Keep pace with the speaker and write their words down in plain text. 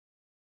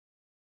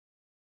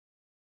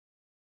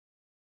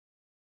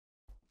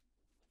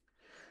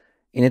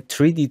In a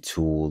 3D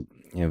tool,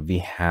 we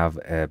have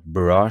a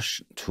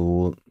brush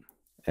tool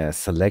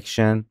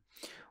selection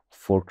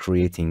for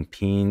creating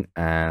pin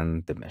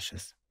and the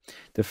meshes.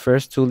 The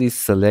first tool is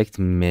select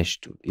mesh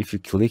tool. If you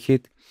click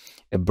it,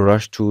 a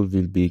brush tool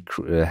will be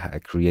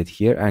created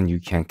here, and you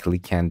can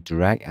click and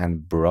drag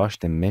and brush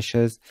the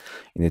meshes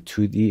in a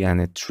 2D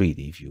and a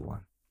 3D if you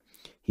want.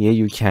 Here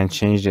you can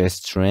change the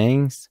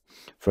strengths.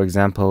 For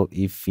example,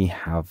 if we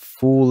have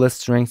full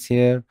strength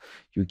here,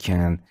 you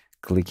can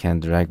click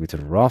and drag with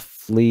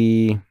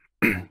roughly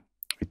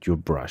with your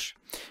brush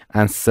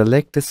and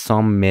select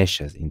some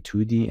meshes in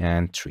 2D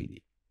and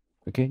 3D.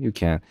 Okay, you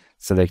can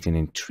select it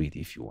in 3D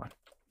if you want.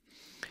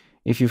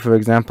 If you, for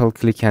example,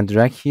 click and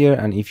drag here,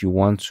 and if you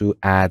want to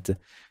add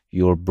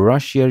your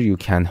brush here, you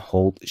can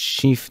hold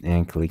shift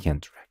and click and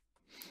drag.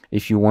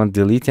 If you want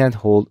delete and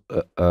hold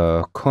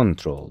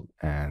control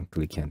and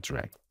click and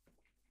drag.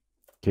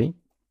 Okay.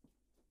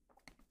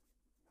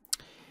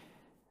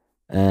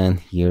 And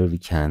here we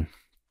can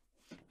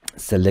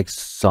select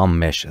some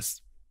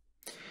meshes.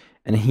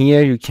 And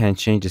here you can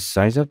change the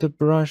size of the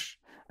brush.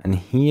 And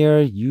here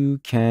you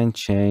can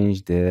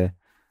change the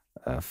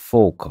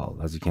focal,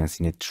 as you can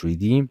see in a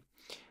 3D.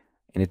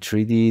 In a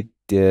 3D,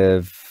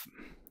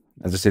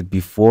 as I said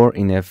before,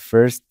 in a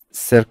first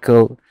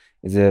circle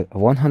is a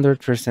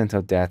 100%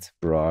 of that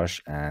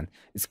brush, and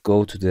it's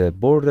go to the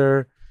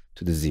border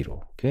to the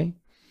 0. Okay.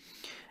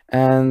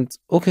 And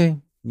okay,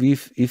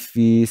 if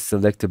we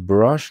select a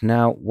brush,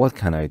 now what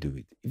can I do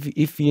with it?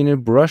 If you're in a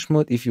brush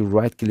mode, if you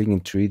right click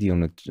in 3D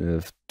on a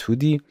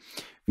 2D,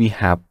 we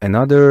have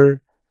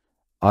other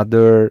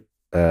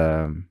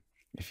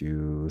if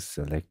you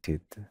select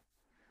it,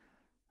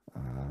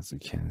 as you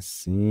can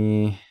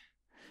see,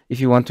 if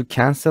you want to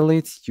cancel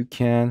it, you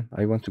can.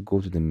 I want to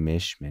go to the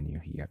mesh menu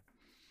here,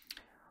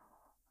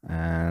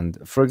 and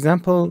for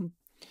example,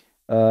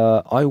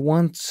 I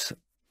want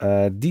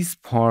this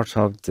part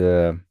of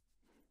the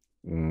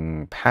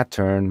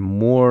pattern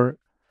more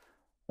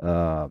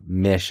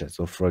meshes.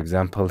 So for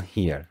example,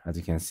 here, as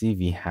you can see,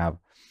 we have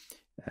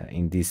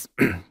in this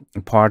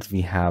part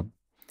we have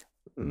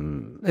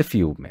a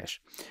few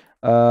mesh.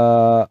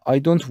 I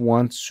don't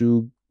want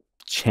to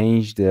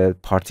change the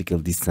particle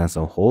distance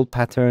of whole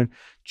pattern,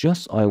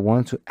 just I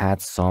want to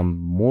add some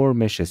more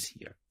meshes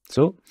here.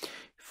 So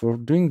for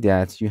doing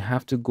that, you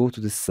have to go to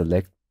the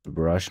select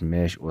brush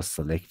mesh or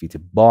select with a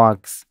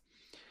box.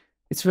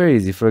 It's very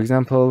easy. For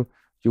example,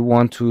 you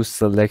want to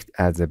select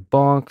as a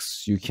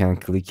box, you can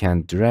click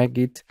and drag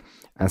it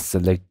and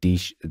select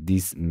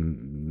these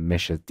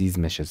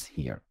meshes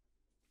here.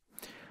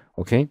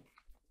 Okay,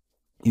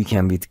 you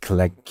can with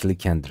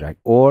click and drag,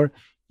 or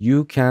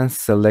you can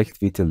select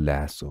with a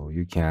lasso.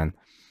 You can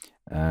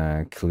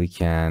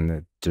click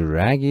and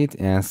drag it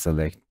and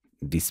select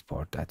this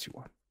part that you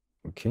want.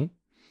 Okay,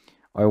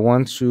 I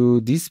want to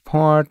this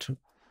part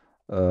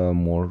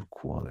more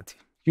quality.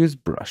 Use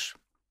brush.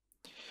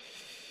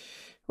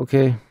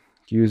 Okay,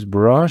 use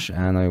brush,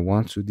 and I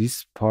want to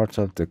this part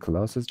of the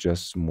classes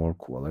just more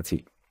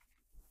quality.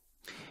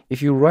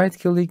 If you right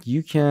click,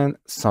 you can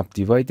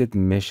subdivided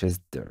meshes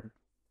there.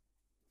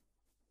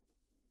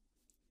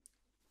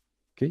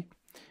 Okay,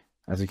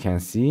 as you can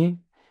see,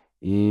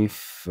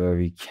 if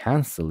we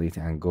cancel it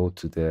and go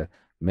to the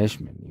mesh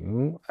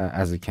menu,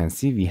 as you can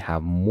see, we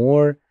have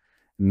more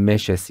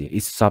meshes here.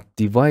 It's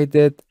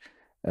subdivided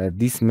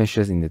these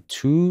meshes in the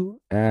 2,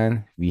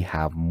 and we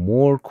have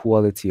more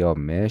quality of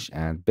mesh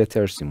and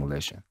better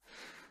simulation.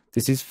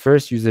 This is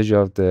first usage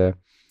of the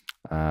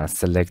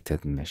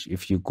selected mesh.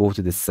 If you go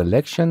to the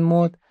selection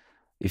mode,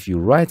 if you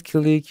right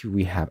click,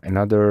 we have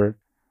another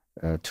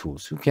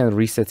tools. You can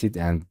reset it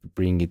and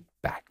bring it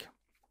back.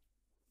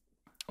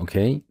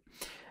 Okay,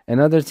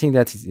 another thing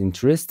that is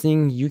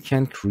interesting, you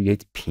can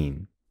create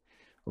pin.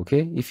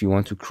 Okay, if you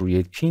want to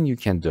create pin, you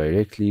can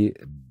directly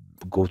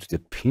go to the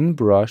pin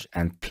brush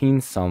and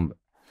pin some.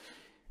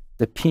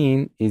 The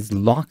pin is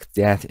locked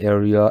that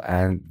area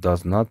and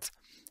does not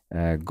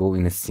go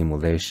in a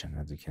simulation.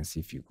 As you can see,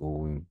 if you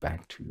go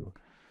back to your,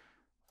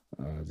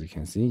 as you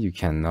can see, you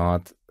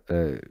cannot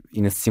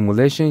in a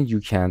simulation. You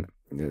can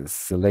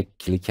select,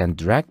 click, and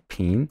drag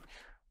pin,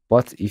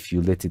 but if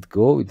you let it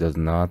go, it does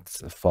not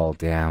fall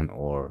down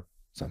or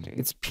something.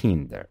 It's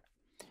pinned there.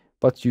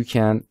 But you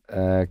can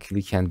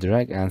click and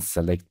drag and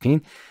select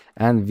pin,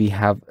 and we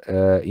have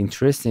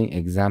interesting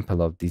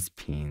example of these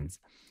pins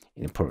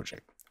in a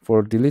project.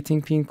 For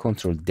deleting pin,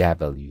 Control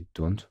W.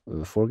 Don't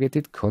forget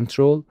it.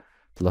 Control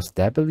plus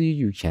W.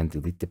 You can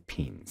delete the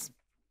pins.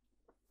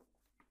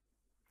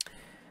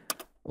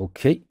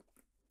 Okay,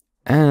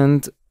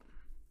 and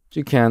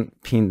you can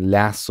pin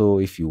lasso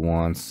if you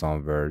want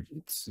somewhere.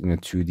 It's in a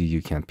 2D.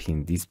 You can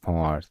pin this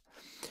part.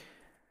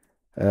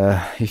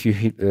 If you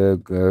hit,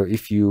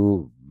 if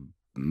you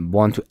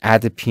want to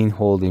add a pin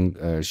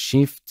holding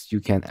shift, you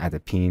can add a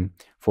pin.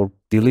 For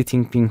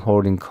deleting pin,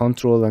 holding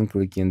control and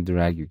click and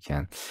drag, you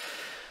can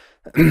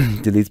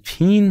delete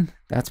pin,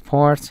 that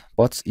part.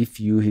 But if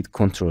you hit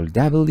Control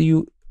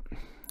W,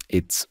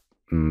 it's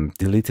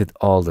deleted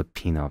all the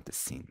pin of the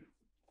scene.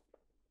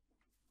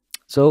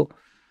 So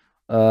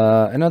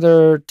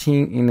Another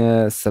thing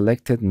in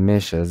selected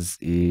meshes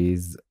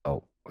is,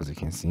 oh, as you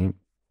can see,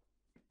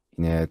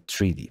 in a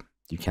 3D,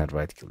 you can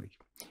right click.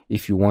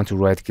 If you want to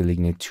right click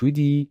in a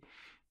 2D,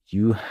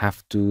 you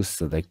have to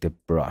select the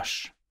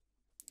brush,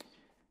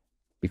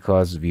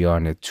 because we are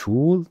in a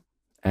tool,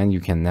 and you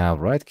can now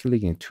right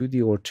click in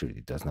 2D or 3D,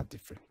 it does not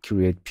differ.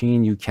 Create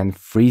pin, you can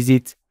freeze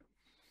it,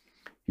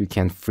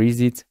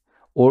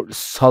 or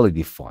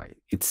solidify.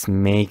 It's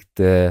make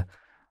the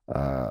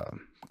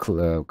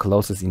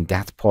closest in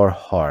that part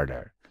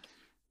harder.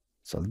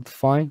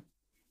 Solidify.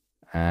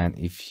 And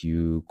if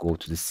you go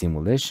to the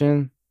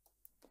simulation,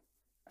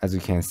 as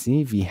you can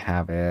see, we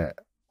have a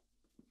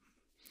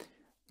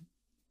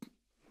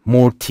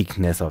more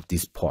thickness of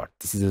this part.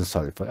 This is a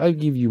solidify. I'll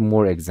give you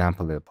more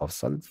example of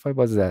solidify,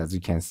 but as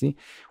you can see,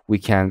 we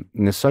can,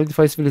 in the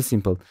solidify is really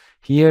simple.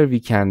 Here we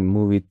can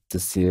move it to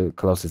see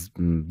closest,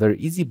 very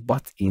easy,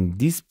 but in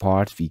this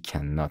part we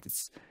cannot.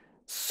 It's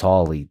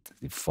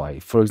solidify.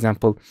 For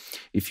example,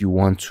 if you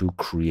want to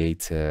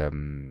create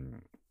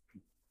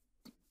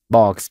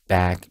box,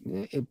 bag,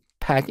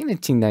 pack,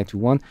 anything that you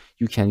want,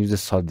 you can use a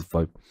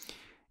solidify.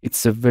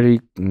 It's a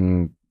very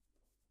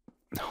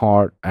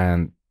hard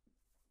and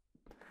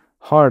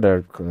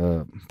harder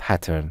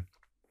pattern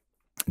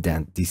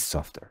than this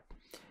software.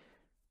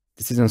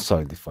 This is on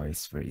solidify,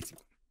 it's very easy.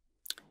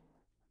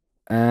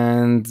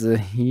 And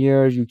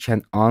here you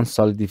can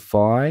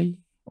unsolidify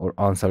or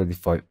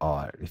unsolidify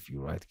R if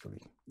you right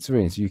click. It's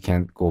very easy. You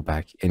can go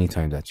back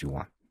anytime that you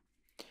want.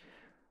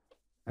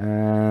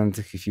 And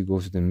if you go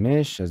to the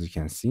mesh, as you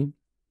can see,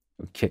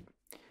 okay.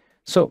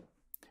 So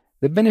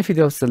the benefit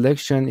of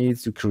selection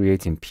is to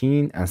create a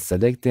pin and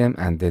select them,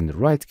 and then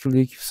right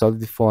click,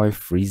 solidify,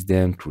 freeze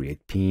them,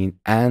 create pin,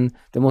 and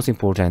the most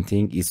important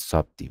thing is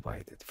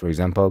subdivided. For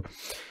example,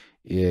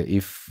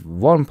 if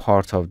one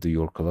part of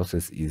your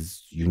closest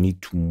is you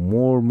need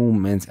more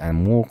movement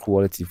and more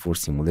quality for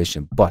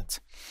simulation, but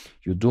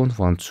you don't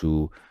want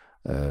to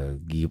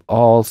give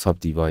all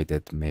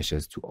subdivided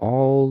meshes to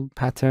all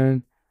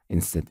pattern.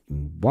 Instead,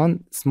 in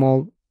one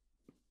small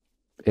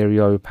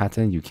area of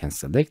pattern, you can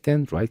select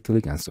them, right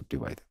click, and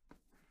subdivide it.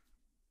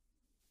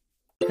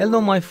 Hello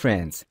my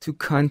friends, to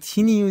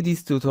continue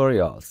these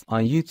tutorials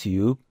on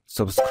YouTube,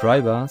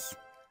 subscribe us,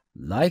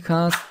 like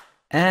us,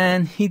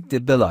 and hit the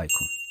bell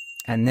icon.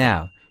 And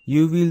now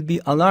you will be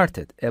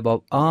alerted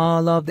about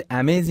all of the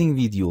amazing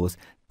videos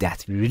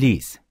that we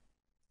release.